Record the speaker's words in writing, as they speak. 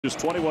Just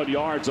 21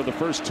 yards on the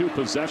first two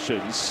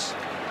possessions.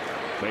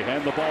 They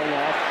hand the ball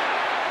off.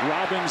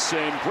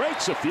 Robinson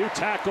breaks a few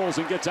tackles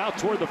and gets out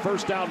toward the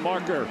first down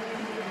marker.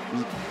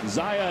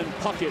 Zion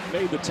Puckett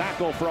made the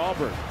tackle for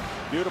Auburn.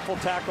 Beautiful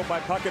tackle by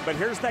Puckett, but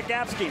here's that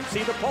gap scheme.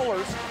 See the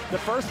pullers. The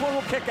first one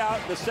will kick out.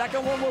 The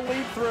second one will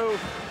lead through.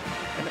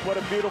 And what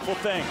a beautiful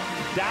thing.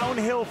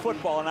 Downhill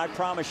football, and I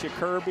promise you,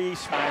 Kirby, look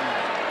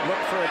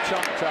for a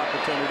chunk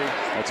opportunity.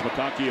 That's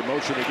McConkey in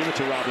motion. They give it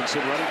to Robinson,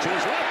 running to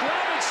his left.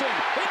 Robinson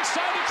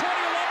inside the 20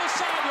 along the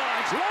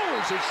sidelines.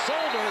 Lowers his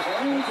shoulder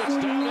and gets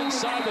down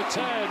inside the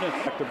 10.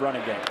 Effective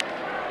running game.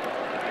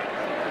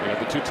 They got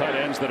the two tight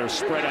ends that are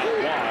spread out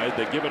wide.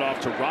 They give it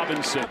off to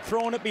Robinson.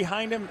 Throwing it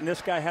behind him, and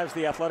this guy has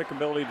the athletic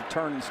ability to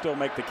turn and still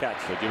make the catch.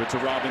 They give it to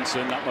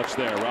Robinson, not much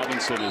there.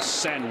 Robinson is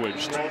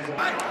sandwiched. They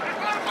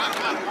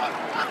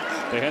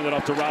hand it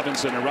off to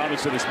Robinson, and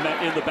Robinson is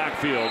met in the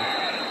backfield.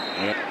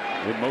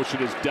 In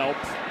motion is Delp.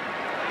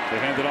 They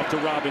hand it off to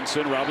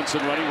Robinson.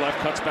 Robinson running left,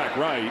 cuts back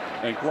right.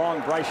 And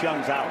long, Bryce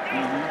Young's out.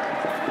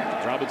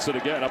 Robinson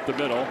again up the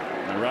middle,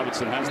 and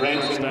Robinson has the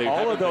first down.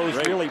 All of those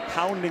really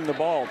pounding the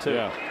ball, too.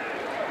 Yeah.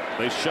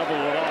 They shovel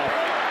it off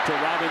to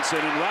Robinson,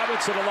 and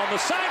Robinson along the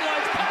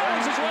sidelines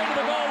powers his way to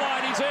the goal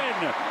line. He's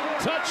in.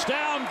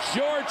 Touchdown,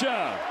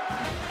 Georgia.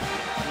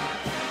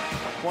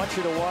 I want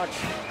you to watch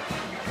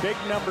big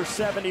number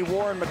 70,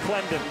 Warren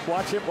McClendon.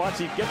 Watch it. Watch.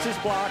 He gets his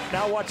block.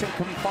 Now watch him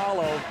come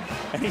follow,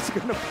 and he's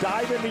going to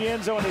dive in the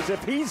end zone as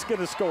if he's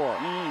going to score.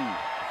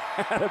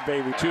 Atta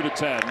baby.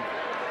 2-10.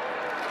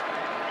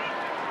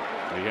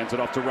 He hands it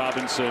off to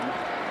Robinson.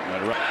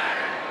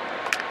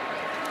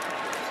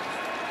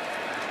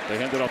 They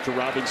hand it off to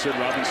Robinson.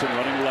 Robinson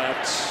running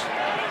left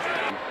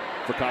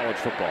for college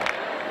football.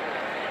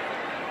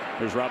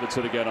 Here's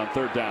Robinson again on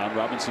third down.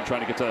 Robinson trying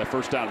to get to that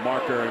first down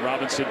marker, and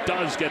Robinson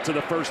does get to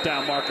the first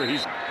down marker.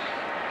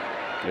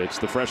 It's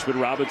the freshman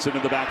Robinson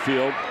in the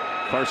backfield.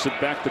 Carson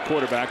Beck, the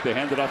quarterback. They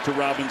hand it off to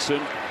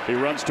Robinson. He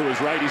runs to his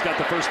right. He's got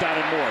the first down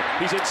and more.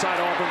 He's inside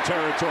Auburn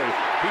territory.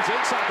 He's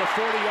inside the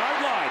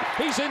 40-yard line.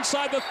 He's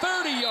inside the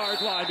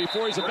 30-yard line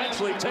before he's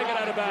eventually taken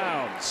out of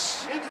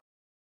bounds.